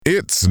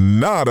It's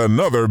not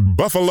another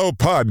Buffalo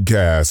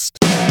podcast.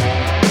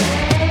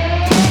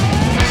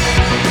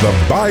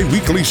 The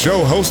bi-weekly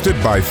show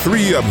hosted by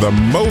three of the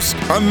most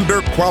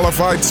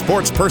underqualified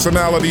sports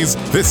personalities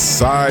this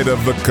side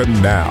of the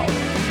canal.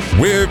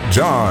 With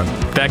John.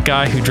 That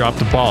guy who dropped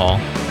the ball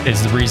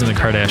is the reason the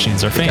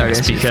Kardashians are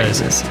famous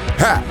because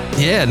Pat.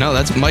 Yeah, no,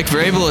 that's Mike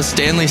Vrabel, a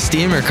Stanley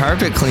Steamer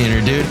carpet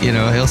cleaner, dude. You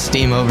know, he'll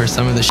steam over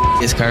some of the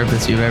shittiest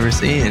carpets you've ever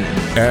seen.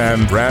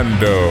 And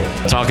Brando.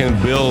 Talking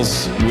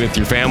Bills with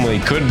your family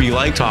could be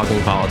like talking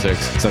politics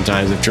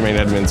sometimes if Jermaine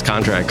Edmonds'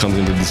 contract comes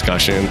into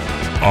discussion.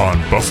 On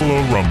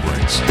Buffalo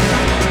Rumblings.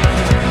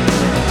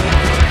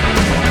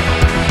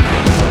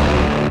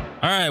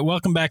 All right,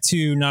 welcome back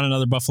to Not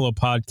Another Buffalo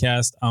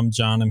podcast. I'm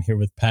John. I'm here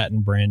with Pat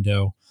and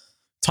Brando,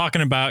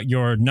 talking about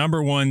your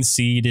number one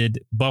seeded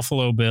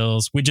Buffalo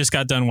Bills. We just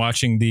got done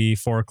watching the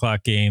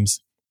 4:00 games.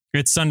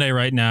 It's Sunday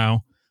right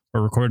now.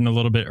 We're recording a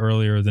little bit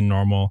earlier than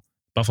normal.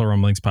 Buffalo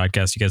Rumblings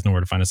podcast. You guys know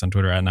where to find us on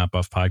Twitter at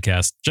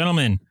NotBuffPodcast.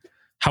 Gentlemen,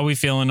 how we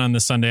feeling on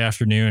this Sunday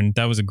afternoon?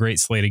 That was a great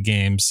slate of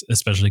games,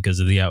 especially because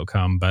of the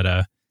outcome.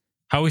 But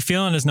how we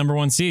feeling as number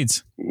one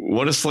seeds?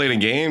 What a slate of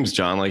games,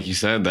 John. Like you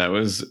said, that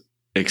was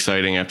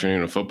exciting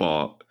afternoon of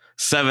football.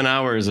 7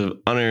 hours of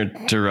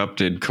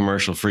uninterrupted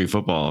commercial-free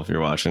football if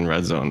you're watching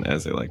Red Zone,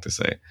 as they like to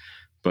say.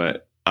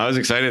 But I was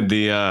excited.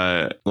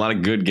 A lot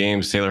of good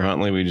games. Taylor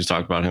Huntley, we just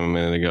talked about him a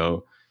minute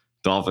ago.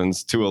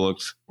 Dolphins, Tua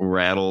looked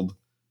rattled.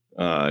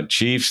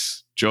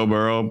 Chiefs, Joe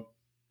Burrow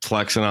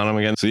flexing on him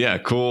again. So yeah,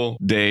 cool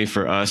day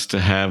for us to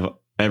have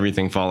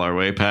everything fall our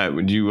way. Pat,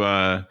 would you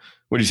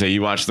say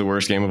you watched the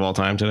worst game of all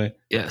time today?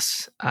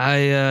 Yes,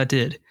 I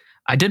did.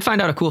 I did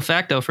find out a cool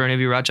fact, though, for any of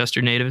you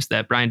Rochester natives,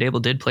 that Brian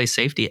Dable did play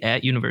safety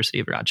at University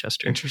of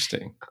Rochester.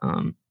 Interesting.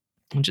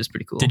 Which is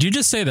pretty cool. Did you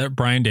just say that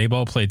Brian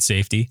Daboll played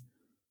safety?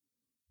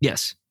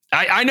 Yes.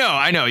 I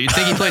know. You'd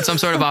think he played some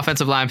sort of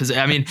offensive line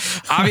position. I mean,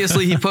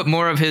 obviously he put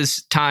more of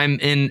his time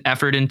and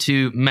effort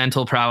into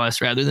mental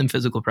prowess rather than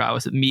physical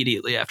prowess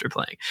immediately after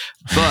playing.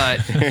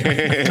 But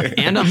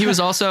and he was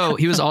also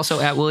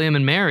at William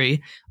and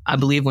Mary, I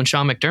believe, when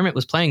Sean McDermott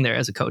was playing there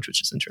as a coach,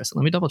 which is interesting.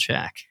 Let me double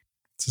check.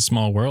 It's a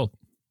small world.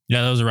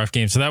 Yeah, that was a rough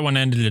game. So that one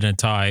ended in a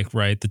tie,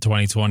 right? The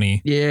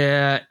 2020.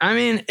 Yeah. I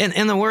mean,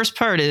 and the worst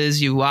part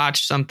is you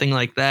watch something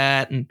like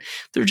that and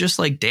they're just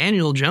like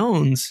Daniel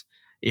Jones,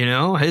 you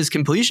know, his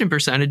completion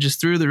percentage is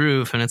through the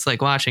roof. And it's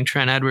like watching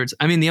Trent Edwards.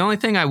 I mean, the only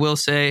thing I will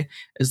say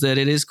is that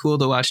it is cool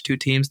to watch two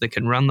teams that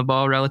can run the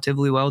ball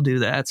relatively well do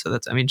that. So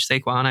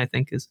Saquon, I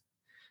think, is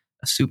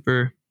a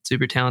super,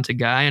 super talented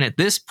guy. And at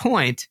this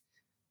point,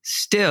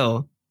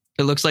 still,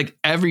 it looks like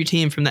every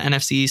team from the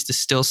NFC East is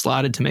still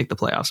slotted to make the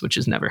playoffs, which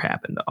has never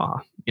happened.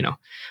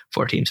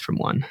 4 teams from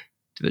one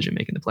division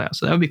making the playoffs.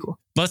 So that would be cool.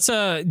 Let's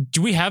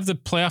do we have the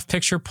playoff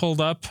picture pulled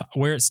up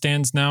where it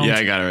stands now? Yeah,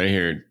 I got it right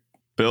here.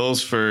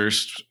 Bills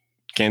first,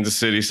 Kansas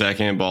City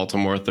second,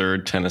 Baltimore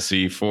third,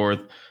 Tennessee fourth.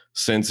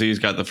 Cincy's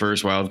got the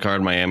first wild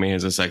card. Miami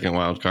has the second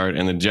wild card,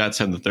 and the Jets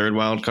have the third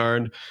wild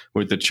card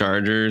with the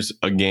Chargers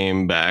a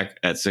game back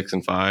at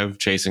 6-5,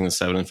 chasing the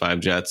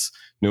 7-5 Jets.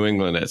 New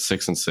England at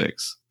 6-6.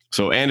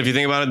 So, and if you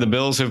think about it, the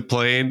Bills have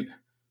played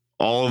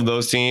all of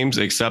those teams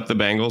except the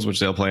Bengals, which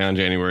they'll play on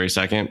January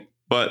 2nd.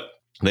 But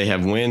they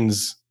have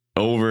wins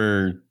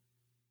over,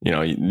 you're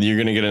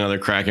going to get another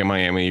crack at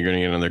Miami. You're going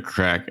to get another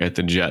crack at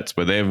the Jets.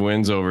 But they have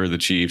wins over the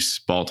Chiefs,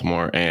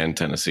 Baltimore, and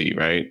Tennessee,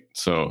 right?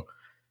 So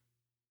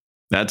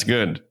that's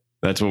good.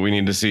 That's what we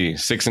need to see.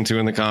 6-2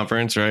 in the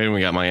conference, right? And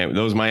we got Miami.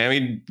 Those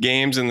Miami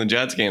games and the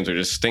Jets games are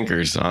just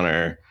stinkers on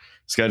our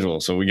schedule.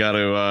 So we got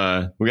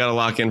to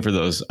lock in for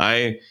those.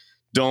 I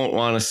don't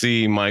want to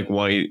see Mike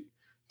White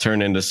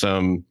turn into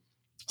some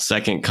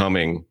second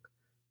coming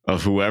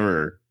of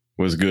whoever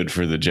was good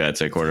for the Jets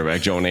at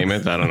quarterback. Joe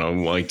Namath, I don't know,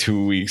 like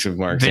 2 weeks of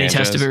Mark Vinny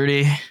Sanchez.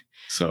 Testaverde.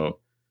 So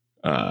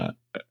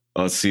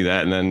let's see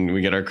that. And then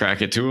we get our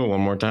crack at Tua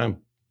one more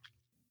time.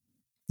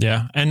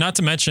 Yeah. And not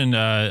to mention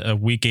a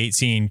week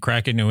 18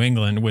 crack at New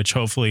England, which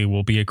hopefully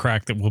will be a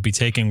crack that we'll be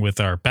taking with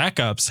our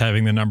backups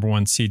having the number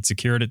one seed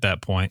secured at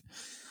that point.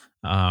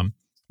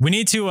 We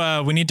need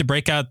to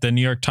break out the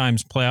New York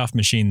Times playoff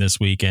machine this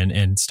week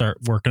and start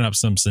working up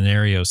some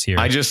scenarios here.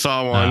 I just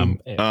saw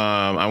one.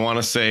 I want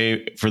to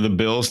say for the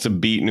Bills to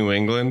beat New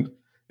England,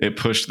 it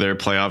pushed their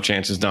playoff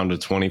chances down to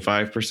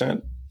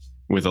 25%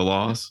 with a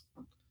loss.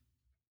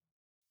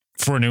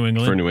 For New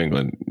England? For New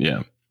England,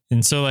 yeah.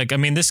 And so,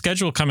 this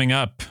schedule coming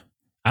up,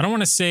 I don't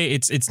want to say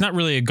it's not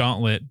really a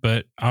gauntlet,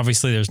 but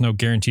obviously there's no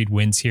guaranteed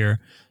wins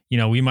here.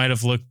 We might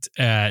have looked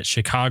at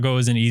Chicago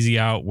as an easy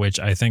out, which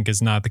I think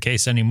is not the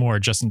case anymore.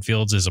 Justin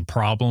Fields is a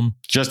problem.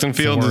 Justin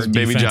Fields is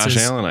baby Josh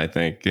Allen, I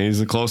think. He's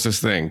the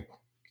closest thing.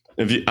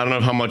 I don't know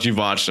how much you've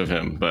watched of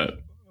him, but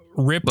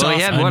ripped off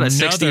he had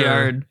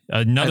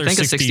another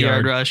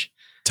 60-yard rush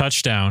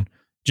touchdown.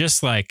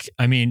 Just the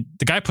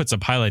guy puts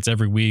up highlights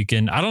every week,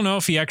 and I don't know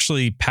if he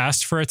actually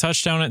passed for a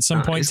touchdown at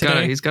some point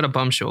today. He's got a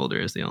bum shoulder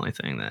is the only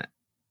thing that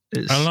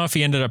is. I don't know if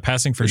he ended up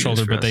passing for a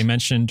shoulder, but they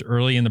mentioned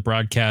early in the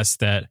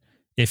broadcast that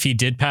if he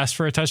did pass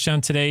for a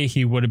touchdown today,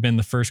 he would have been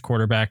the first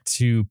quarterback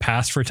to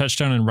pass for a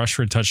touchdown and rush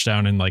for a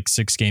touchdown in like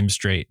 6 games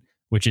straight,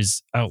 which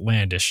is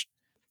outlandish.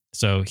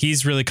 So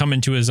he's really come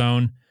into his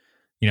own.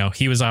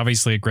 He was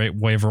obviously a great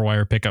waiver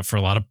wire pickup for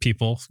a lot of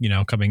people,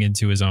 coming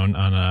into his own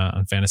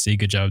on fantasy.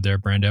 Good job there,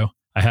 Brando.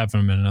 I have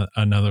him in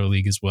another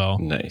league as well.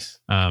 Nice.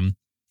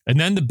 And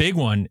then the big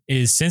one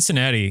is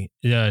Cincinnati,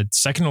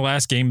 second to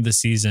last game of the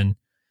season.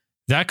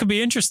 That could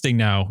be interesting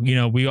now.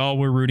 We all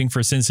were rooting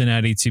for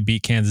Cincinnati to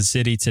beat Kansas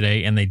City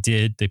today, and they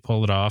did. They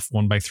pulled it off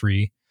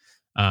 1-3,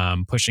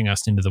 pushing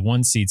us into the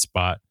 1 seed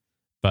spot.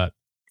 But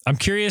I'm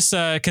curious,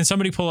 can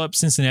somebody pull up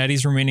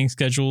Cincinnati's remaining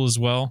schedule as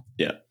well?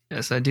 Yeah.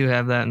 Yes, I do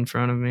have that in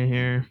front of me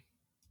here.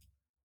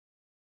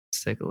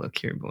 Let's take a look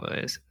here,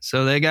 boys.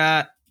 So they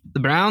got the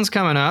Browns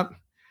coming up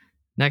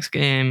next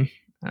game,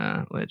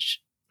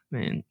 which,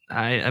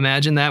 I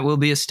imagine that will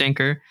be a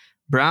stinker.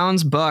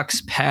 Browns,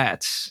 Bucks,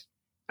 Pats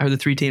are the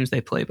 3 teams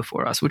they play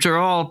before us, which are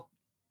all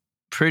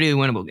pretty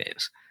winnable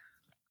games.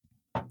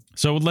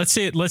 So let's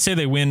say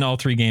they win all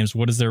 3 games.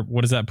 What does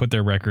that put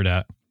their record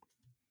at?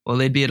 Well,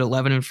 they'd be at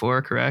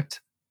 11-4, correct?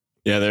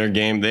 Yeah, they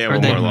have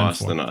one more loss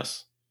than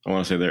us. I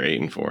want to say they're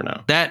 8-4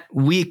 now. That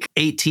week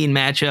 18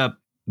 matchup,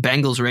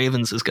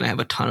 Bengals-Ravens, is going to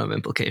have a ton of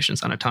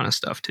implications on a ton of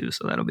stuff too.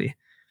 So that'll be.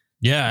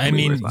 Yeah,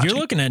 you're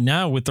looking at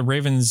now with the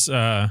Ravens,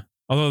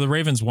 although the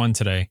Ravens won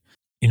today,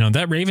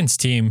 that Ravens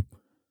team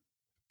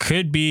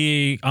could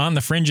be on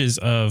the fringes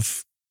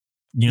of,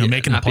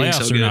 making the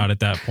playoffs or not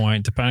at that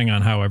point, depending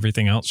on how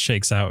everything else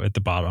shakes out at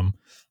the bottom.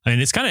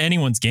 It's kind of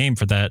anyone's game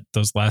for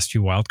those last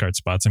few wildcard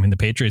spots. The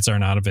Patriots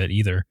aren't out of it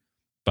either.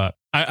 But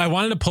I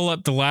wanted to pull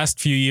up the last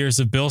few years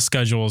of Bill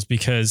schedules,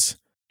 because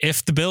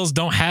if the Bills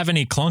don't have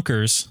any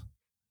clunkers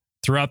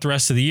throughout the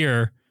rest of the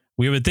year,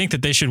 we would think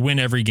that they should win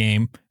every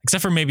game,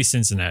 except for maybe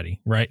Cincinnati,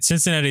 right?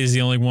 Cincinnati is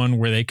the only one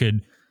where they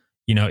could,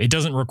 it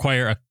doesn't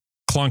require a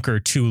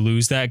clunker to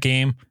lose that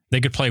game. They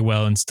could play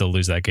well and still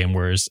lose that game.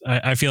 Whereas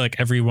I feel like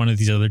every one of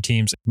these other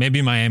teams,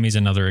 maybe Miami's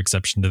another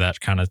exception to that,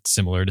 kind of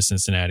similar to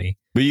Cincinnati.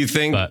 But you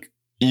think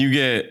you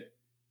get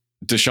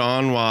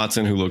Deshaun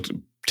Watson, who looked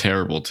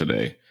terrible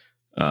today.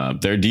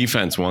 Their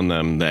defense won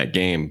them that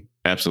game.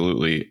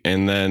 Absolutely.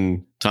 And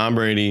then Tom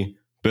Brady,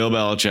 Bill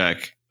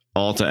Belichick,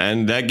 all to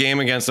end that game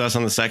against us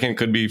on the second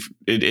could be,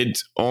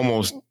 it's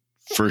almost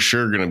for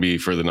sure going to be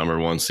for the number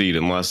 1 seed,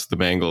 unless the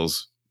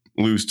Bengals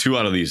lose 2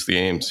 out of these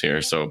games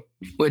here. So,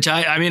 which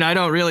I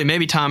don't really,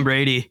 maybe Tom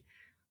Brady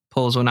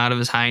pulls one out of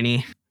his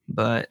hiney,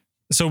 but.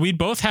 So we'd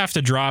both have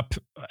to drop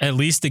at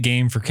least a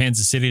game for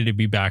Kansas City to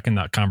be back in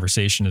that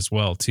conversation as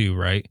well too,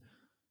 right?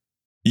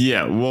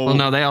 Yeah. Well,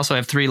 no, they also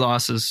have 3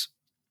 losses.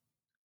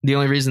 The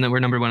only reason that we're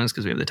number 1 is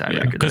because we have the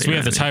tiebreaker. Because we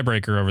have the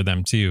tiebreaker over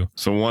them too.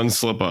 So 1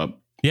 slip up.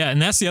 Yeah,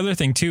 and that's the other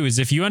thing too, is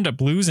if you end up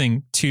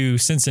losing to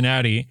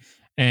Cincinnati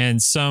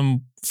and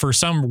for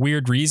some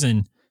weird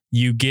reason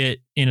you get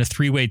in a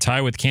 3-way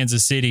tie with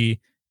Kansas City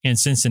and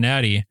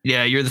Cincinnati.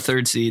 Yeah, you're the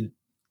 3rd seed.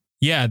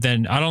 Yeah,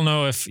 then I don't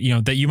know if,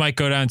 that you might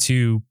go down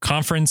to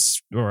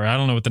conference, or I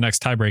don't know what the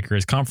next tiebreaker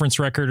is, conference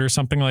record or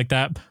something like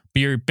that. But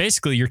your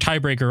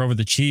tiebreaker over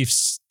the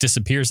Chiefs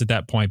disappears at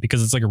that point,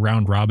 because it's like a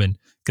round robin,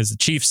 because the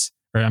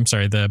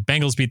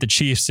Bengals beat the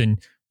Chiefs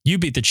and you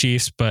beat the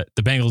Chiefs, but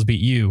the Bengals beat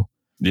you.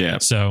 Yeah.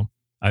 So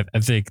I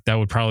think that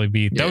would probably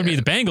be, would be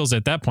the Bengals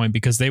at that point,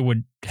 because they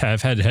would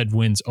have head-to-head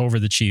wins over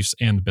the Chiefs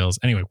and the Bills.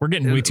 Anyway, we're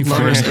getting way too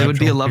far. It would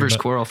be a lover's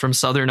quarrel from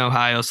Southern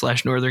Ohio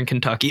 / Northern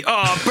Kentucky.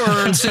 Oh,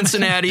 burn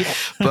Cincinnati.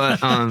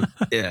 But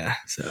yeah.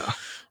 So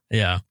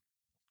yeah.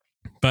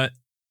 But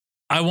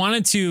I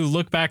wanted to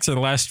look back to the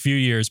last few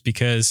years,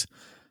 because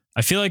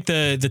I feel like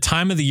the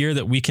time of the year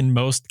that we can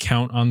most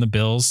count on the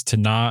Bills to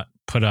not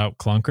put out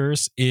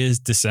clunkers is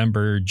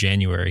December,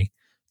 January,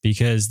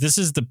 because this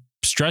is the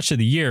stretch of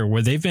the year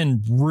where they've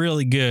been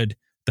really good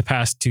the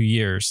past 2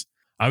 years.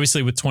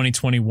 Obviously with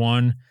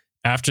 2021,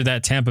 after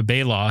that Tampa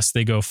Bay loss,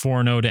 they go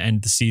 4-0 to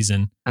end the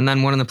season. And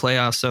then won in the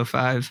playoffs, so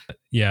 5.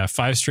 Yeah,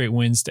 5 straight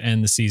wins to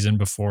end the season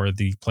before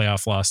the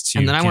playoff loss to Kansas City.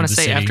 And then I want to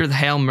say, after the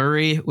Hail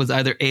Murray, was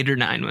either 8 or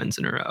 9 wins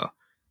in a row.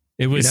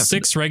 It was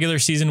 6 regular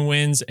season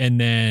wins and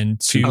then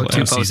 2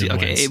 postseason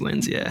wins. Okay, 8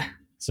 wins, yeah.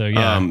 So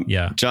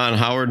yeah. John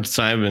Howard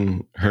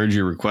Simon heard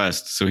your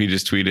request, so he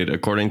just tweeted,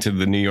 according to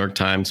the New York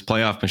Times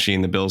playoff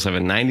machine, the Bills have a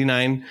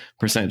 99%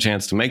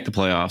 chance to make the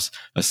playoffs,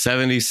 a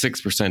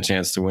 76%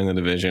 chance to win the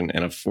division,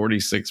 and a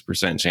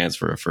 46% chance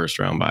for a first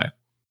round bye.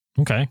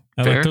 Okay,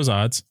 I like those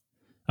odds.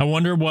 I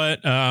wonder what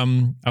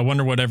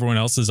everyone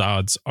else's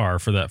odds are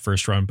for that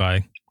first round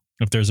bye,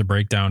 if there's a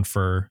breakdown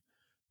for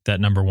that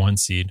number 1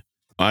 seed.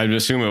 I'd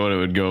assume it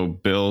would go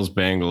Bills,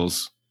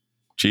 Bengals,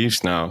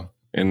 Chiefs now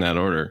in that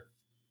order.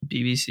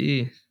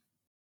 BBC.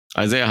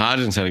 Isaiah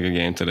Hodgins had a good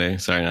game today.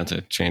 Sorry, not to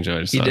change what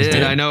I just He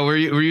did. I know. Were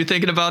you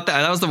thinking about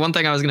that? That was the one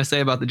thing I was going to say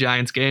about the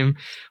Giants game.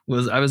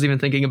 Was I was even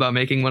thinking about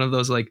making one of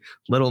those like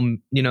little,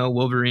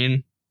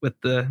 Wolverine with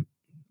the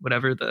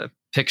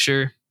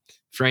picture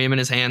frame in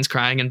his hands,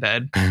 crying in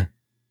bed.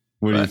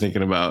 What are you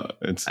thinking about?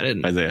 It's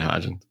Isaiah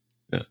Hodgins.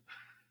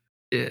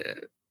 Yeah.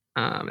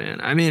 Oh, man.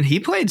 I mean, he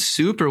played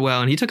super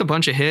well, and he took a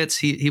bunch of hits.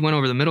 He went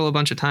over the middle a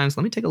bunch of times.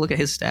 Let me take a look at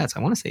his stats. I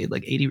want to say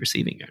like 80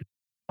 receiving yards.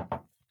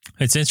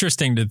 It's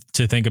interesting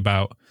to think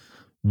about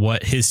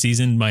what his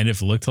season might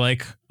have looked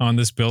like on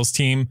this Bills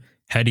team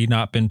had he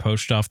not been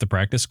poached off the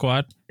practice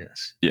squad.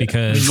 Yes. Yeah.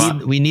 Because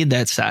we need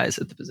that size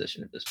at the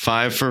position at this point.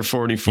 5 for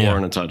 44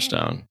 and a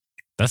touchdown.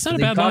 that's not a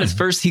He bad caught line. his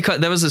first.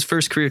 That was his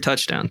first career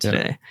touchdown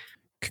today.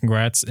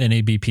 Congrats,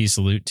 NABP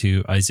salute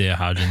to Isaiah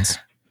Hodgins.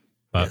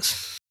 But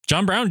Yes.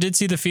 John Brown did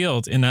see the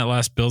field in that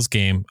last Bills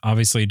game.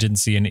 Obviously, he didn't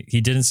see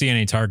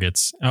any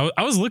targets.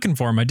 I was looking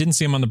for him. I didn't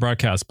see him on the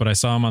broadcast, but I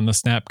saw him on the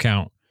snap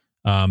count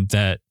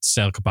that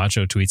Sal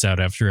Capaccio tweets out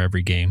after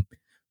every game.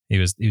 He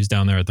was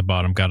down there at the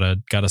bottom. Got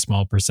a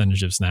small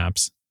percentage of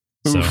snaps.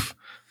 So Oof.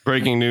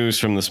 Breaking news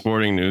from the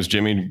Sporting News: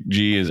 Jimmy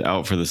G is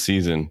out for the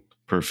season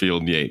per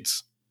Field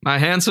Yates. My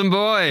handsome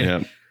boy.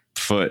 Yeah,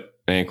 foot,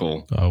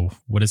 ankle.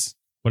 what is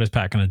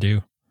Pat gonna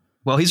do?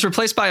 Well, he's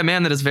replaced by a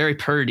man that is very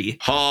purdy.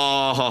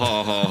 Ho, ho,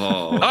 ho, ho,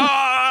 ho.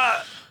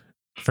 Ah!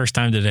 First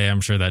time today,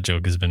 I'm sure that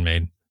joke has been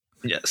made.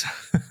 Yes.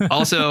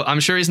 Also, I'm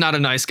sure he's not a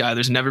nice guy.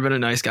 There's never been a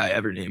nice guy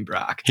ever named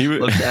Brock. He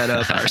Look that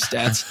up. Our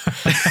stats.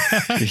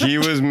 He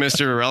was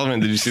Mr.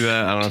 Irrelevant. Did you see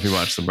that? I don't know if you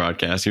watched the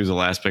broadcast. He was the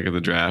last pick of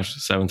the draft,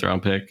 7th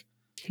round pick.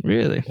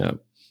 Really? Yep.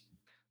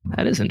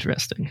 That is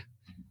interesting.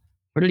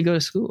 Where did he go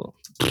to school?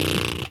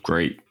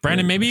 Great.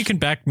 Brandon, maybe you can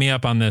back me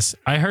up on this.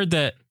 I heard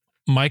that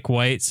Mike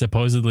White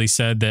supposedly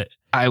said that.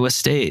 Iowa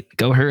State.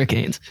 Go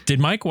Hurricanes. Did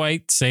Mike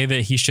White say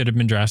that he should have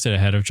been drafted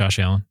ahead of Josh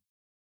Allen?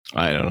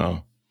 I don't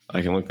know.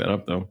 I can look that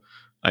up, though.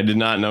 I did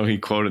not know he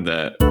quoted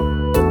that.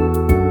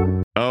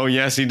 Oh,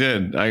 yes, he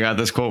did. I got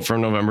this quote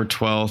from November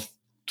 12th,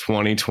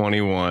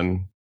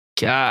 2021.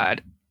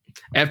 God.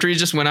 After he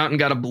just went out and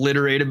got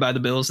obliterated by the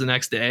Bills the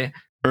next day.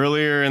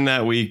 Earlier in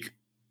that week,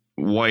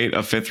 White, a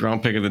 5th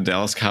round pick of the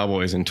Dallas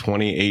Cowboys in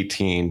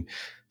 2018,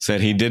 said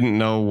he didn't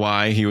know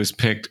why he was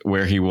picked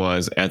where he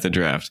was at the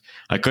draft.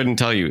 I couldn't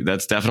tell you.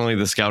 That's definitely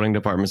the scouting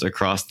departments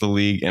across the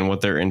league and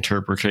what their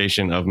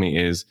interpretation of me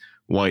is.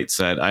 White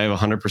said, I have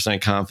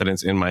 100%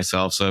 confidence in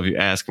myself. So if you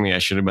ask me, I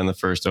should have been the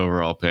 1st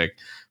overall pick,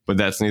 but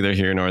that's neither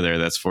here nor there.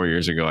 That's 4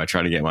 years ago. I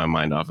try to get my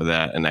mind off of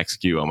that and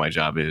execute what my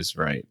job is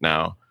right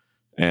now.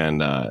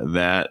 And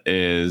that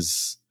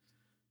is,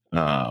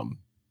 again,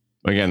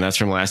 that's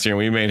from last year. And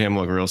we made him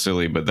look real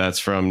silly, but that's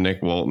from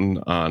Nick Walton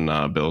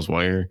on Bills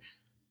Wire.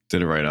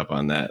 Did a write up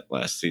on that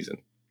last season.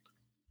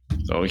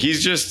 So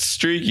he's just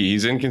streaky.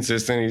 He's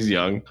inconsistent. He's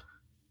young.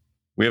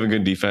 We have a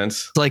good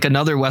defense. Like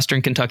another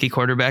Western Kentucky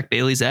quarterback,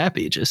 Bailey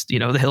Zappi, just, the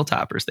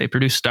Hilltoppers. They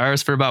produce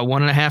stars for about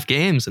 1.5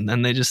 games and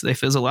then they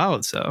fizzle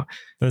out. So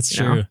that's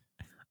true.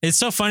 It's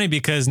so funny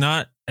because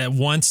not at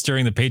once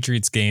during the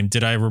Patriots game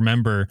did I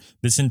remember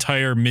this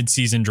entire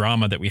midseason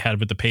drama that we had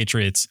with the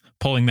Patriots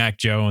pulling Mac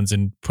Jones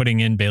and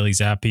putting in Bailey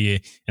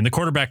Zappi and the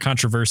quarterback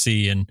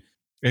controversy. And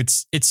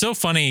it's so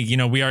funny.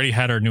 We already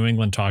had our New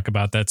England talk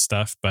about that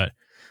stuff, but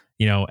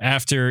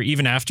after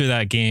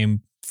that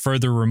game,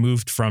 further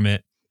removed from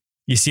it,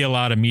 you see a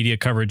lot of media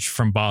coverage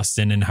from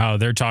Boston and how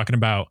they're talking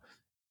about,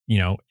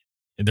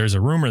 there's a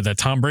rumor that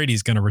Tom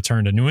Brady's going to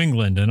return to New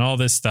England and all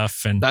this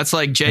stuff. And that's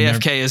like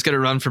JFK is going to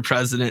run for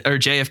president, or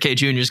JFK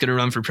Jr. is going to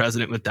run for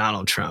president with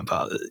Donald Trump.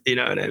 You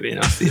know what I mean?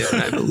 I'll see it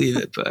and I believe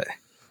it. But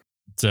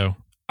so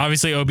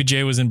obviously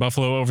OBJ was in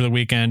Buffalo over the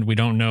weekend. We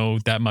don't know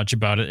that much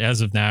about it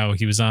as of now.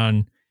 He was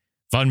on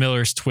Von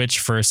Miller's Twitch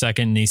for a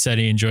second and he said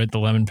he enjoyed the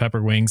lemon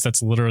pepper wings.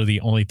 That's literally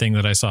the only thing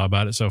that I saw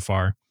about it so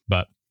far.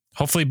 But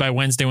hopefully by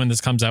Wednesday when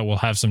this comes out, we'll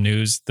have some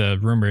news. The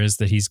rumor is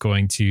that he's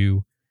going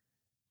to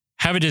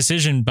have a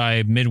decision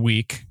by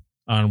midweek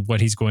on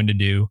what he's going to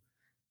do.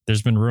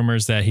 There's been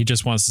rumors that he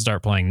just wants to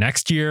start playing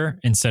next year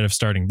instead of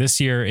starting this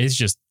year. It's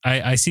just,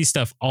 I see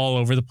stuff all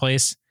over the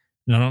place.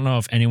 And I don't know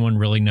if anyone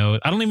really knows.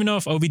 I don't even know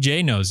if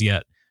OBJ knows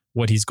yet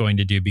what he's going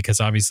to do because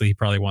obviously he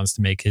probably wants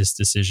to make his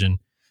decision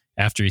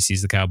after he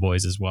sees the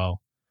Cowboys as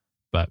well.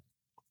 But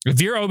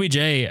if you're OBJ,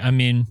 I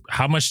mean,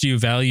 how much do you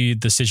value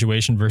the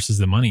situation versus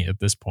the money at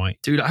this point?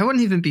 Dude, I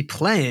wouldn't even be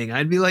playing.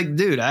 I'd be like,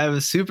 dude, I have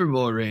a Super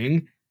Bowl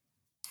ring.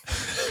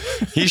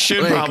 He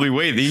should probably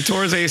wait. He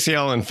tore his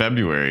ACL in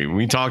February.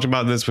 We talked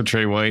about this with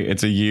Trey White.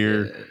 It's a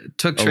year,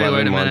 took Trey 11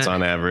 White a months minute.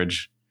 on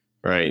average,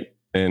 right?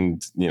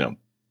 And,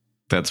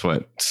 that's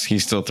what,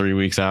 he's still 3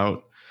 weeks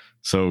out.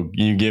 So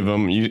you give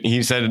him,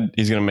 he said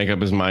he's going to make up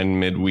his mind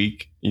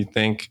midweek, you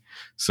think?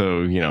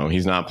 So,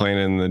 he's not playing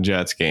in the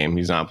Jets game.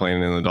 He's not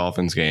playing in the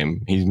Dolphins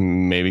game. He's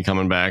maybe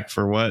coming back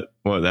for what?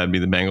 That'd be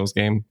the Bengals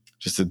game,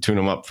 just to tune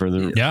him up for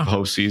the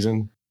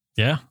postseason.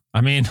 Yeah.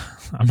 I mean,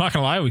 I'm not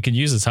going to lie. We could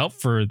use his help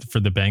for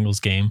the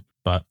Bengals game,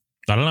 but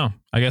I don't know.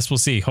 I guess we'll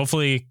see.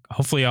 Hopefully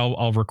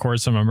I'll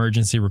record some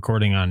emergency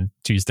recording on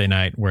Tuesday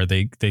night where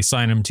they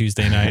sign him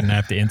Tuesday night and I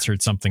have to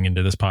insert something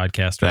into this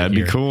podcast. That'd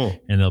be cool.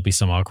 And there'll be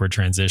some awkward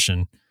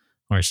transition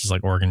where it's just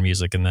like organ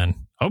music and then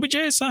OBJ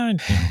is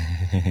signed.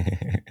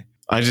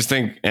 I just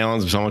think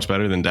Allen's so much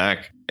better than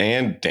Dak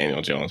and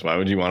Daniel Jones. Why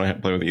would you want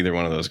to play with either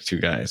one of those two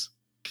guys?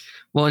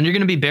 Well, and you're going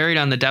to be buried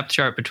on the depth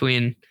chart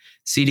between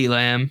CeeDee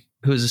Lamb,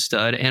 who's a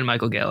stud, and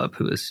Michael Gallup,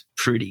 who is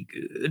pretty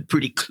good,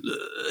 pretty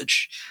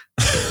clutch.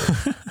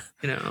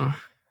 You know.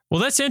 Well,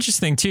 that's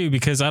interesting too,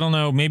 because I don't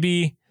know,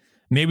 maybe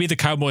the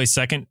Cowboys'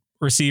 second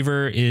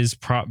receiver is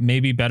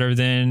maybe better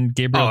than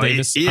Gabriel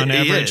Davis on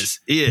average.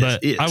 He is.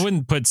 But I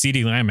wouldn't put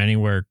CeeDee Lamb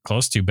anywhere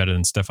close to better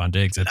than Stephon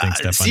Diggs. I think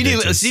Stephon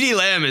Diggs CeeDee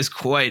Lamb is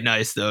quite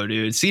nice though,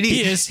 dude.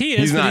 He is.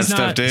 He's not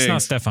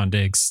Stephon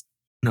Diggs.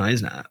 No,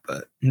 he's not.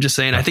 But I'm just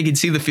saying, I think he'd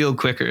see the field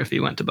quicker if he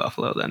went to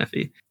Buffalo than if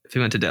he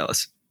went to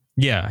Dallas.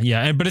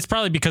 Yeah. But it's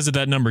probably because of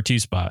that number 2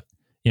 spot.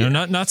 You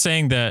know, not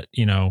saying that,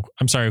 you know,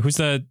 I'm sorry, who's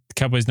the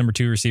Cowboys number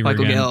 2 receiver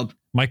again?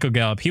 Michael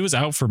Gallup. He was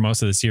out for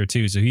most of this year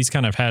too, so he's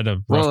kind of had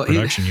a rough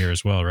production year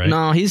as well, right?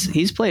 No,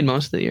 he's played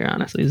most of the year,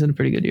 honestly. He's in a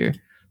pretty good year.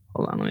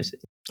 Hold on, let me see.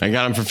 I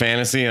got him for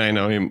fantasy, and I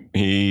know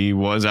he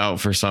was out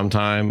for some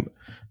time,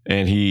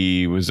 and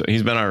he's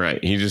been all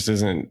right. He just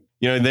isn't,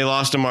 you know, they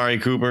lost Amari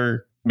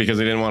Cooper because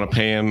they didn't want to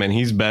pay him, and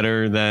he's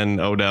better than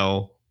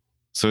Odell.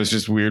 So it's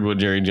just weird what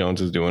Jerry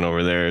Jones is doing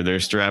over there. They're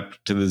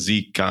strapped to the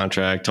Zeke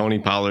contract. Tony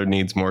Pollard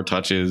needs more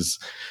touches.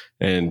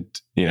 And,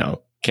 you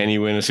know, can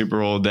you win a Super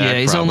Bowl with that? Yeah,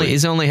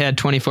 he's only had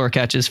 24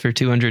 catches for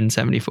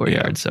 274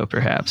 yards, so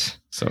perhaps.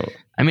 So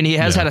I mean, he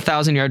has had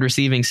 1,000-yard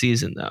receiving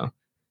season, though.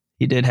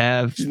 He did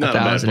have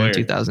 1,000 in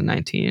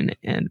 2019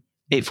 and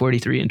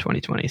 843 in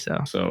 2020.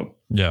 So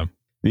yeah.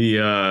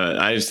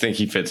 I just think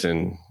he fits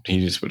in. He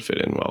just would fit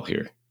in well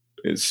here.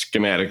 It's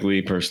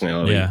schematically,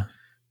 personality. Yeah.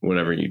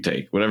 Whatever it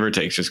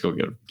takes, just go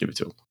give it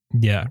to him.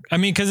 Yeah. I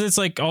mean, because it's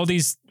like all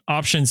these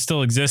options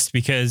still exist,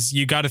 because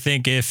you got to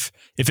think if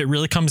it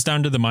really comes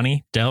down to the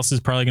money, Dallas is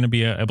probably going to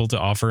be able to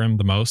offer him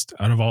the most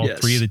out of all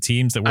 3 of the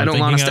teams that we're thinking of. I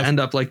don't want us to end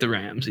up like the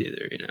Rams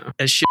either, you know,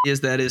 as shitty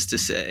as that is to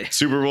say.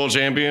 Super Bowl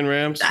champion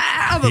Rams.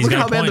 But look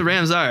how bad the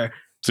Rams are.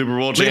 Super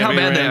Bowl champion Rams.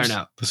 Look how bad Rams. They are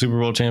now. The Super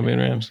Bowl champion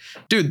Rams.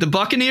 Dude, the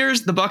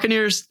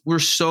Buccaneers were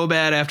so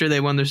bad after they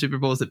won their Super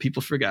Bowls that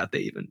people forgot they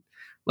even,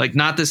 like,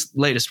 not this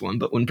latest one,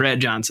 but when Brad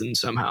Johnson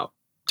somehow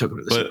took him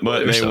to the Super Bowl.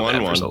 But they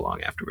won one for so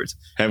long afterwards.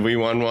 Have we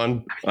won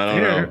one? I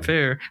don't know.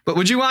 Fair. But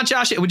would you want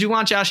Josh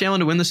Allen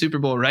to win the Super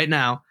Bowl right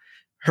now,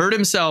 hurt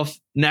himself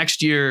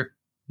next year,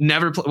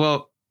 never play?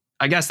 Well,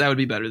 I guess that would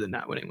be better than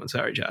not winning one.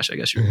 Sorry, Josh. I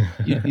guess you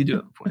do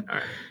have a point. All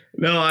right.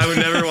 No, I would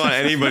never want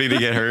anybody to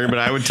get hurt, but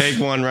I would take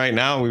one right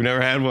now. We've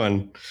never had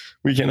one.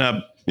 We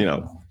cannot, you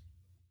know.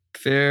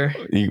 Fair.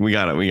 We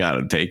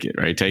gotta take it,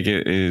 right? Take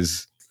it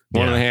is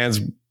one in the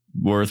hand's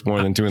worth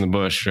more than 2 in the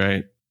bush,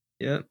 right?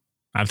 Yep.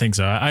 I think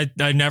so. I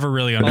never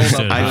really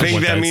understood. I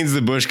think that means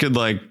the bush could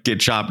like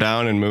get chopped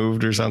down and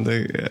moved or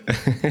something. Yeah.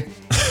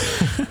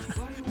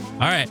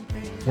 All right.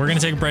 We're going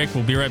to take a break.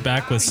 We'll be right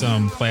back with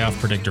some playoff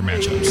predictor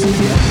matchups.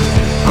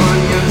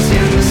 Onions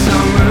in the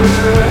summer,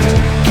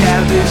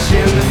 cabbage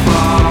in the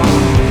fall.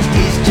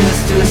 He's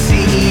just a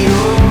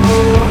CEO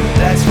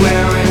that's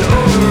wearing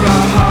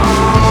overalls.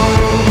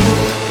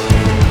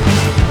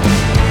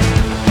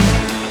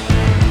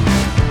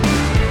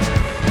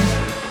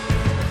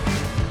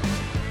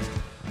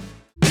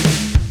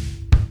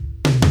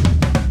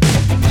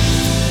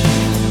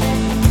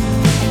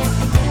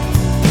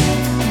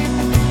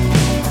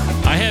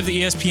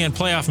 The ESPN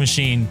playoff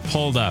machine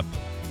pulled up,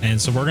 and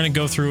so we're going to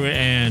go through it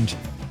and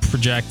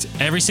project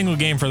every single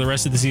game for the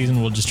rest of the season.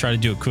 We'll just try to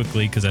do it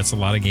quickly because that's a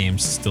lot of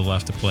games still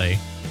left to play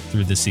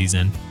through the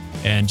season,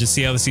 and just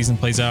see how the season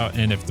plays out,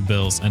 and if the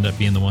Bills end up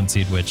being the 1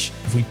 seed, which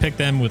if we pick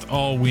them with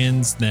all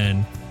wins,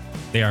 then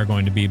they are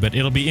going to be. But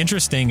it'll be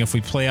interesting if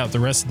we play out the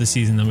rest of the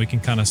season, then we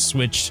can kind of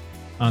switch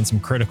on some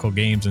critical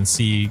games and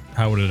see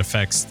how it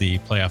affects the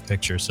playoff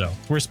picture. So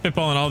we're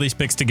spitballing all these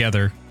picks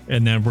together,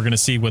 and then we're going to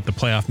see what the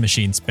playoff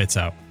machine spits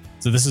out.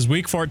 So this is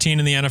week 14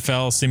 in the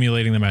NFL,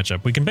 simulating the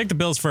matchup. We can pick the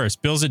Bills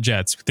first. Bills at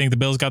Jets. Think the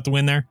Bills got the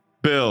win there?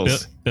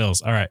 Bills.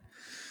 Bills. All right.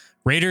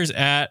 Raiders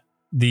at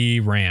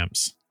the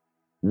Rams.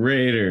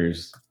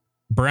 Raiders.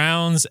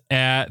 Browns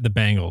at the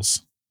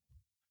Bengals.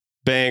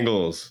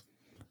 Bengals.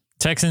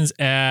 Texans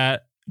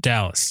at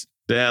Dallas.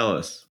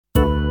 Dallas.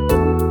 5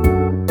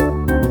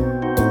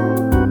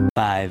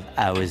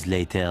 hours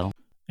later.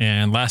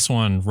 And last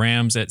one,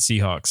 Rams at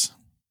Seahawks.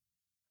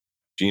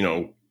 Gino.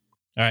 All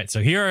right. So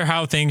here are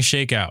how things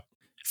shake out.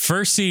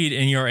 First seed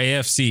in your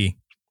AFC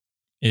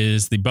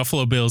is the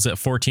Buffalo Bills at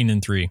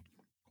 14-3,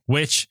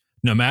 which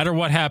no matter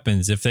what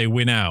happens, if they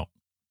win out,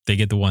 they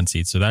get the 1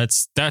 seed. So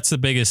that's the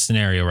biggest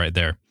scenario right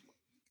there.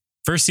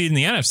 First seed in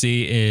the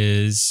NFC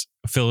is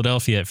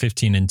Philadelphia at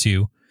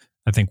 15-2.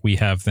 I think we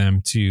have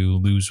them to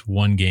lose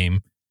 1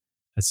 game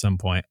at some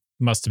point.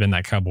 Must have been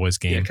that Cowboys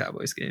game. Yeah,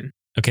 Cowboys game.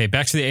 Okay,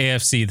 back to the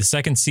AFC. The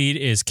second seed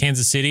is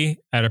Kansas City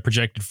at a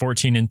projected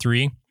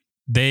 14-3.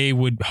 They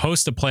would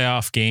host a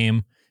playoff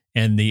game,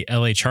 and the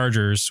LA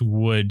Chargers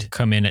would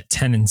come in at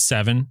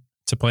 10-7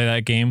 to play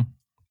that game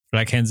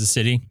at Kansas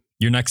City.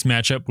 Your next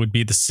matchup would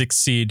be the 6th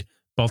seed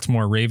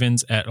Baltimore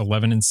Ravens at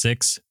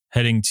 11-6,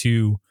 heading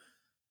to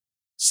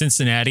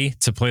Cincinnati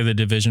to play the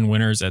division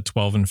winners at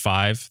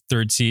 12-5,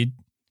 3rd seed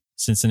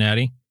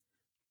Cincinnati.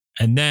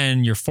 And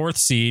then your 4th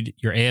seed,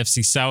 your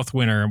AFC South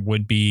winner,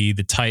 would be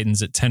the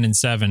Titans at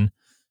 10-7.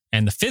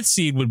 And the 5th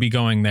seed would be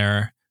going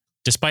there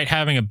despite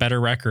having a better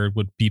record,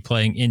 would be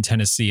playing in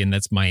Tennessee, and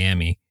that's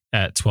Miami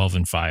at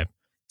 12-5.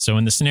 So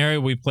in the scenario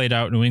we played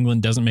out, New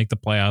England doesn't make the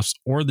playoffs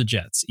or the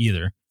Jets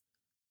either.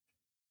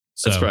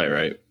 So, That's probably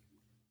right.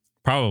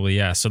 Probably,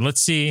 yeah. So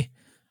let's see.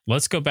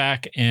 Let's go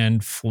back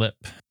and flip.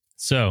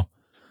 So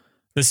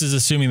this is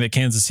assuming that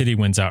Kansas City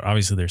wins out.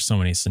 Obviously, there's so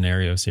many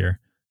scenarios here.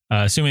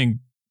 Assuming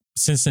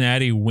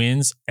Cincinnati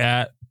wins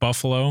at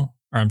Buffalo,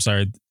 or I'm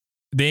sorry,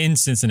 they in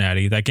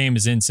Cincinnati. That game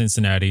is in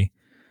Cincinnati.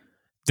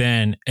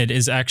 Then it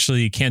is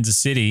actually Kansas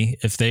City.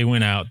 If they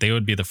win out, they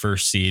would be the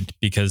first seed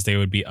because they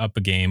would be up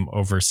a game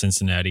over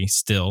Cincinnati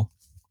still.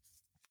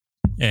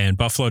 And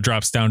Buffalo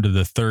drops down to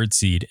the third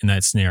seed in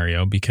that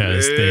scenario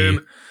because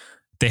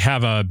they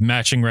have a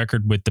matching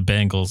record with the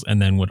Bengals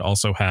and then would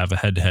also have a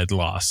head-to-head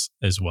loss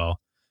as well.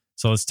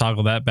 So let's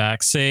toggle that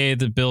back. Say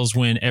the Bills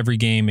win every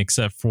game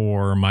except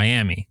for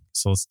Miami.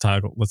 So let's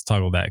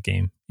toggle that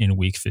game in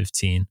week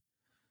 15.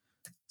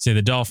 Say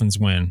the Dolphins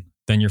win.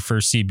 Then your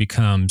first seed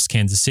becomes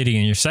Kansas City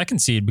and your second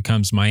seed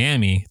becomes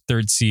Miami,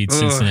 third seed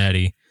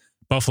Cincinnati.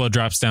 Buffalo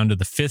drops down to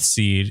the fifth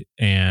seed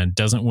and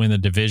doesn't win the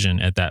division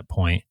at that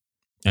point.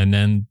 And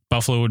then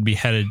Buffalo would be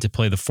headed to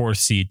play the fourth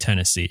seed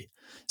Tennessee.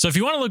 So if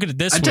you want to look at it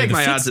this way, I'd take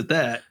my odds at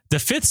that. The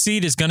fifth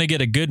seed is going to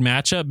get a good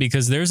matchup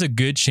because there's a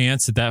good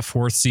chance that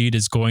fourth seed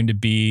is going to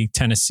be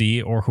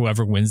Tennessee or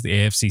whoever wins the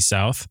AFC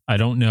South. I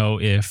don't know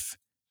if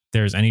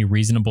there's any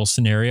reasonable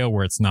scenario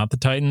where it's not the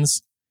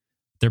Titans.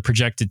 They're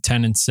projected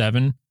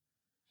 10-7.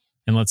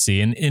 And let's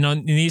see.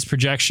 In these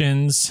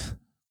projections,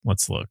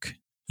 let's look.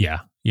 Yeah.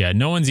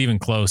 No one's even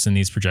close in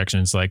these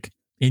projections. Like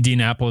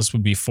Indianapolis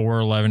would be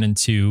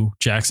 4-11-2.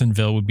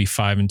 Jacksonville would be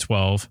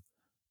 5-12.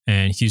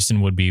 And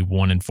Houston would be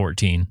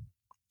 1-14.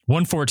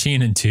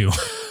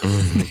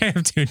 1-14-2. They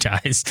have 2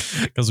 ties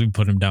because we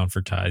put them down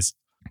for ties.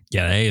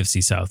 Yeah, the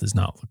AFC South is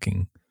not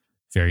looking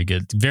very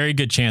good. Very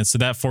good chance. So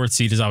that fourth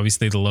seed is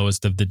obviously the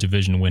lowest of the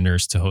division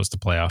winners to host a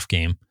playoff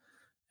game.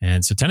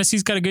 And so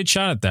Tennessee's got a good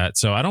shot at that.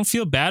 So I don't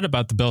feel bad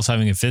about the Bills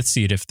having a fifth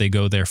seed if they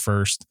go there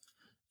first.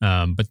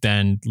 But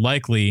then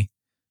likely,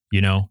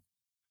 you got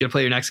to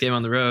play your next game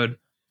on the road.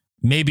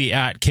 Maybe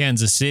at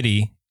Kansas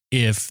City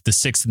if the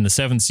 6th and the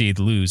 7th seed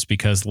lose,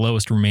 because the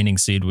lowest remaining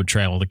seed would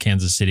travel to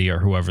Kansas City or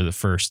whoever the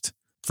first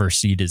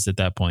seed is at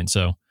that point.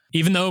 So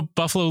even though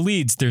Buffalo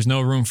leads, there's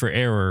no room for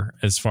error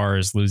as far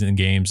as losing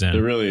games. And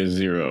there really is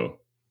zero.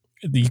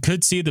 You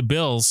could see the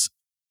Bills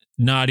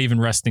not even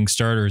resting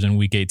starters in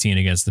week 18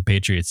 against the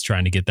Patriots,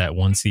 trying to get that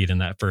 1 seed in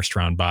that first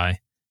round bye.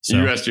 So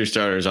you rest your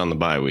starters on the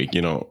bye week.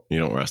 You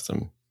don't rest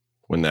them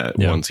when that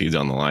 1 seed's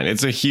on the line.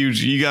 It's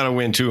you got to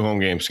win 2 home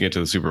games to get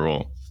to the Super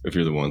Bowl if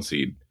you're the 1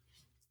 seed.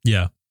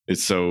 Yeah.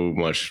 It's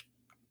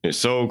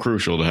so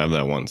crucial to have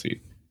that 1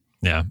 seed.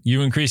 Yeah.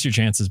 You increase your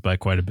chances by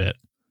quite a bit.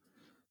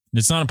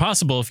 It's not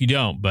impossible if you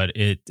don't, but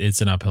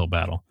it's an uphill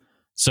battle.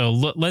 So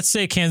let's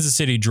say Kansas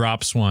City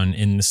drops one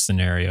in this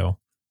scenario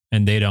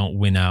and they don't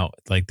win out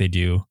like they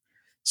do.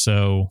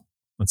 So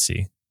let's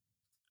see.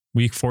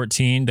 Week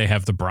 14, they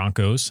have the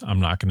Broncos. I'm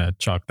not going to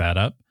chalk that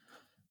up.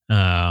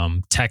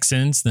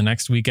 Texans the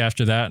next week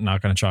after that.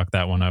 Not going to chalk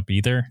that one up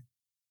either.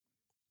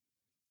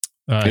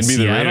 It'd be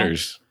Seattle? the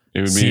Raiders. It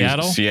would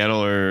be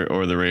Seattle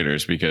or the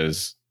Raiders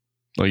because,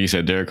 like you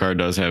said, Derek Carr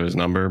does have his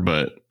number,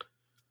 but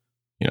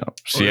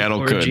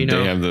Seattle could. Gino.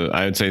 They have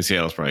I would say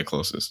Seattle's probably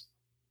closest.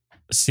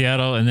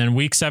 Seattle, and then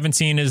week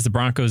 17 is the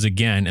Broncos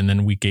again, and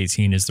then week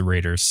 18 is the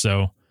Raiders.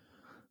 So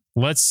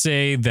let's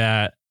say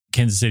that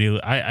Kansas City,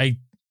 I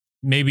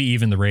maybe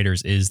even the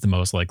Raiders is the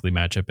most likely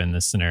matchup in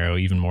this scenario,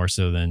 even more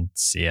so than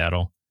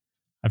Seattle.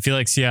 I feel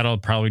like Seattle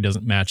probably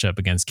doesn't match up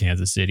against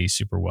Kansas City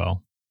super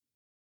well.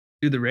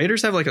 Dude, the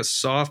Raiders have like a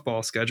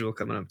softball schedule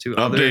coming up too.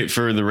 Update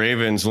for the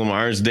Ravens.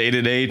 Lamar's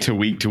day-to-day to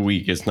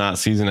week-to-week. It's not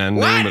season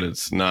ending, but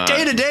it's not.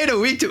 Day-to-day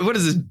to week to... What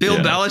is this, Bill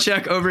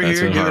Belichick over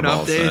here giving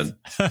updates?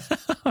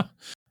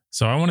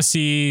 So I want to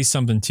see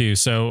something too.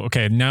 So,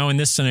 okay, now in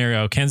this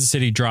scenario, Kansas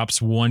City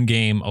drops 1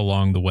 game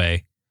along the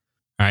way.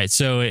 All right,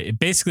 so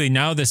basically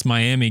now this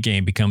Miami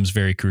game becomes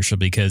very crucial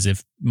because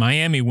if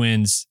Miami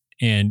wins,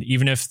 and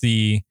even if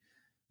the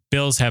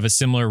Bills have a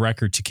similar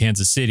record to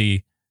Kansas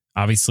City,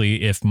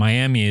 obviously, if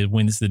Miami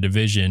wins the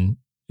division,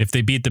 if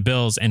they beat the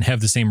Bills and have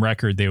the same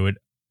record, they would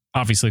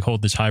obviously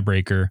hold the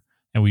tiebreaker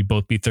and we'd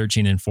both be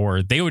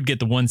 13-4. They would get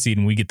the 1 seed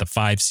and we get the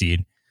 5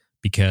 seed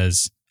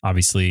because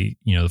obviously,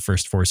 the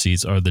first 4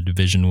 seeds are the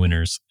division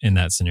winners in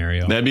that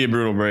scenario. That'd be a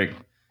brutal break.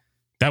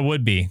 That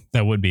would be.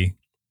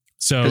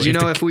 So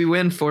because if we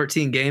win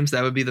 14 games,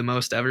 that would be the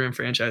most ever in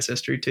franchise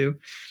history too.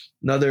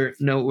 Another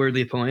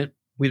noteworthy point.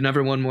 We've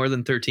never won more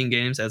than 13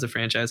 games as a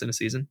franchise in a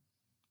season.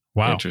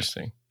 Wow.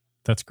 Interesting.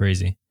 That's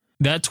crazy.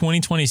 That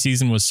 2020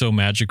 season was so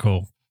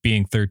magical,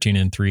 being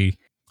 13-3.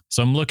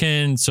 So I'm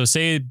looking. So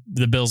say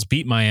the Bills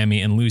beat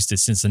Miami and lose to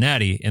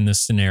Cincinnati in this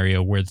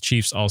scenario where the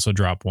Chiefs also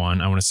drop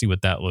 1. I want to see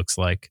what that looks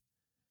like.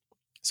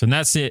 So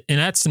that's it. In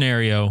that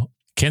scenario,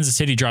 Kansas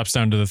City drops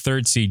down to the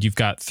 3rd seed. You've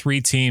got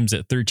 3 teams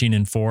at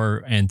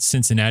 13-4, and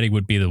Cincinnati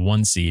would be the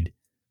 1 seed.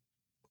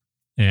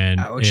 And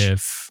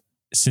if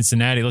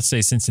Cincinnati, let's say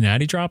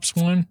Cincinnati drops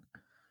 1,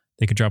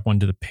 They could drop one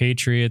to the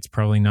Patriots,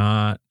 probably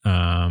not.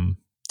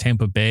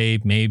 Tampa Bay,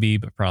 maybe,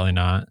 but probably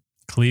not.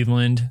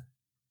 Cleveland,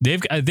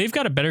 they've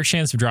got a better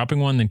chance of dropping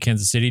one than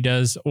Kansas City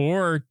does,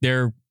 or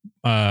their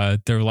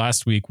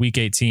last week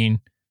 18,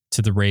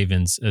 to the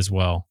Ravens as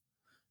well.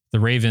 The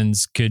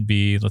Ravens could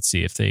be, let's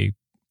see if they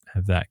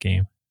have that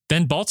game.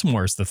 Then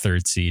Baltimore is the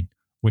 3rd seed,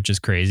 which is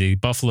crazy.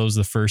 Buffalo's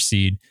the 1st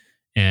seed,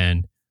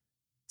 and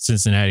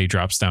Cincinnati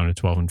drops down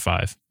to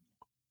 12-5.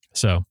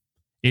 So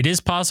it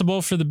is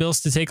possible for the Bills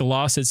to take a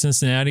loss at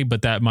Cincinnati,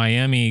 but that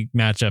Miami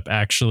matchup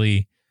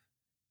actually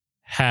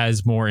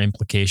has more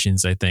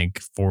implications, I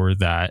think, for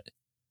that.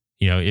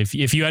 You know,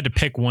 if you had to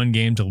pick one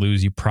game to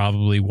lose, you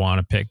probably want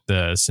to pick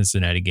the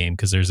Cincinnati game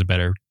because there's a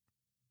better.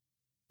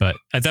 But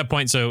at that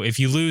point, so if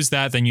you lose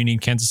that, then you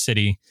need Kansas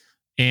City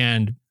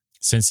and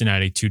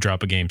Cincinnati to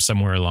drop a game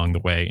somewhere along the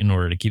way in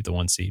order to keep the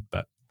 1 seed.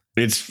 But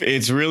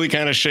it's really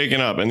kind of shaken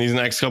up. In these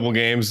next couple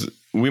games,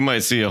 we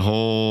might see a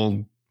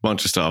whole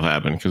bunch of stuff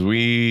happen because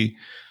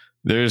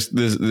there's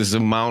this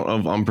amount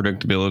of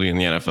unpredictability in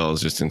the NFL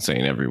is just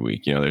insane every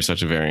week. You know, there's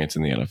such a variance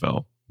in the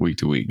NFL week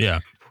to week. Yeah.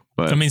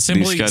 But I mean,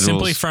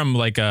 simply from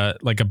like a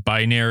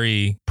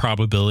binary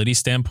probability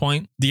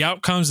standpoint, the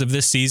outcomes of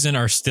this season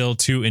are still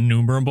too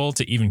innumerable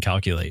to even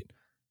calculate.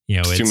 You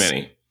know, it's too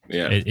many.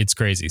 Yeah. It's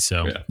crazy.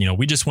 So, you know,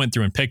 we just went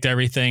through and picked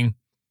everything.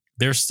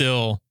 There's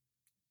still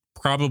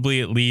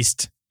probably at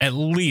least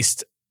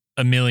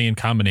a million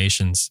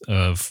combinations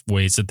of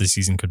ways that the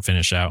season could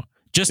finish out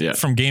just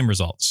from game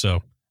results.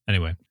 So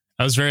anyway,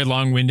 that was very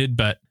long-winded,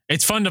 but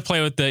it's fun to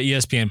play with the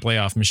ESPN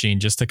playoff machine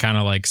just to kind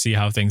of like see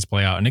how things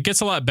play out. And it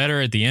gets a lot better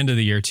at the end of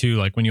the year too.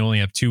 Like when you only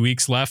have 2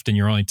 weeks left and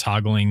you're only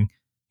toggling,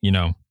 you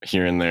know,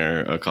 here and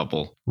there, a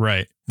couple.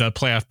 Right. The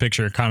playoff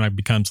picture kind of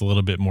becomes a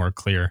little bit more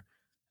clear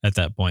at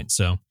that point.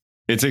 So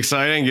it's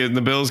exciting.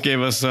 The Bills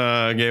gave us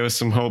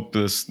some hope.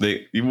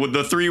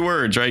 The 3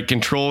 words, right?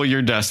 Control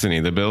your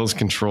destiny. The Bills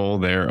control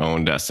their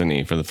own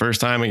destiny for the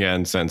first time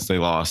again since they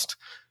lost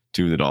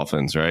to the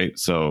Dolphins, right?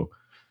 So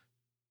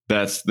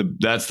that's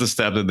the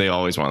step that they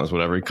always want. It's what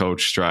every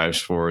coach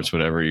strives for. It's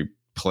what every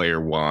player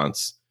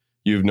wants.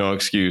 You have no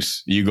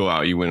excuse. You go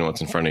out, you win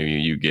what's in front of you.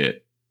 You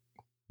get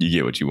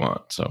what you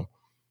want. So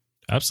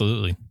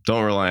absolutely.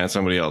 Don't rely on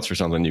somebody else for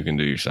something you can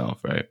do yourself,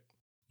 right?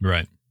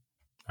 Right.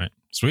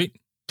 Sweet.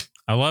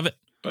 I love it.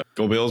 But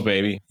go Bills,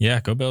 baby.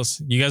 Yeah, go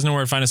Bills. You guys know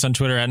where to find us on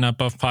Twitter at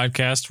NotBuff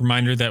Podcast.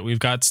 Reminder that we've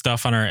got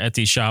stuff on our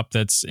Etsy shop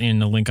that's in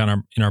the link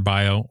in our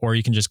bio, or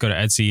you can just go to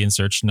Etsy and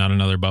search Not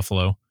Another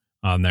Buffalo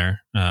on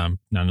there. Not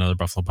Another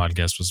Buffalo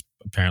Podcast was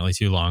apparently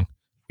too long.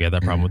 We had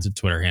that problem with the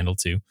Twitter handle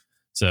too.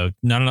 So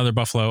Not Another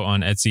Buffalo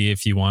on Etsy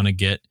if you want to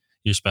get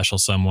your special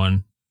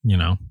someone, you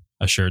know,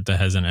 a shirt that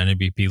has an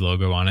NABP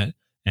logo on it.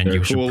 And They're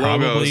you should cool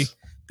probably logos.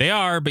 They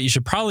are, but you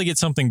should probably get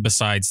something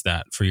besides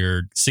that for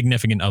your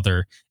significant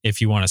other if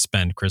you want to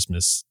spend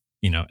Christmas,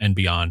 you know, and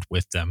beyond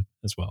with them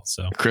as well.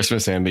 So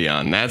Christmas and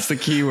beyond. That's the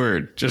key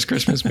word. Just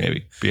Christmas,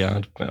 maybe.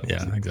 Beyond. No,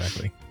 yeah,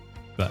 exactly.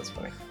 That's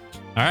funny.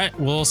 All right.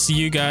 We'll see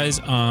you guys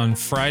on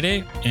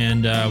Friday,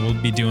 and we'll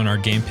be doing our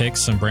game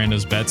picks, some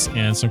Brando's bets,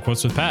 and some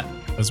quotes with Pat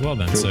as well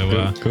then.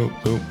 Cool.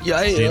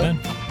 See you then.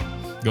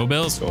 Go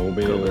Bills. Go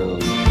Bills. Go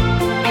Bills.